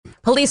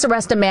Police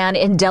arrest a man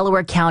in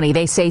Delaware County.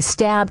 They say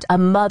stabbed a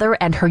mother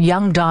and her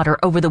young daughter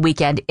over the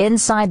weekend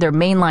inside their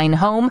mainline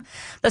home.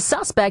 The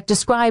suspect,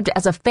 described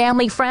as a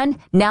family friend,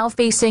 now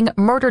facing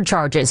murder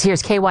charges.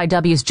 Here's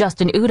KYW's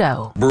Justin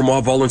Udo.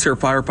 Broomall volunteer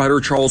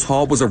firefighter Charles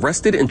Hall was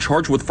arrested and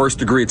charged with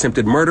first-degree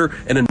attempted murder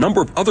and a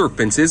number of other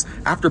offenses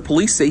after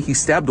police say he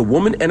stabbed a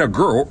woman and a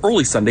girl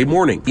early Sunday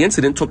morning. The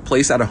incident took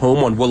place at a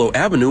home on Willow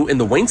Avenue in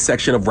the Wayne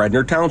section of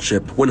Radnor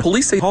Township when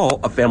police say Hall,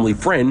 a family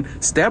friend,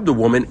 stabbed a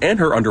woman and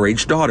her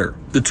underage daughter.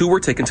 The two were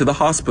taken to the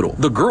hospital.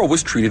 The girl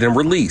was treated and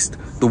released.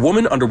 The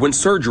woman underwent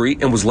surgery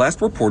and was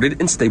last reported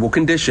in stable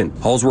condition.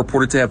 Hall's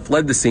reported to have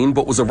fled the scene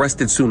but was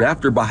arrested soon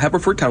after by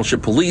Haverford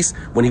Township Police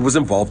when he was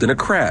involved in a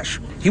crash.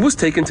 He was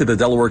taken to the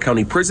Delaware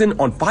County Prison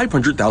on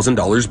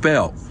 $500,000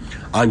 bail.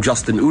 I'm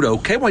Justin Udo,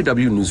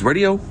 KYW News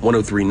Radio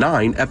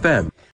 103.9 FM.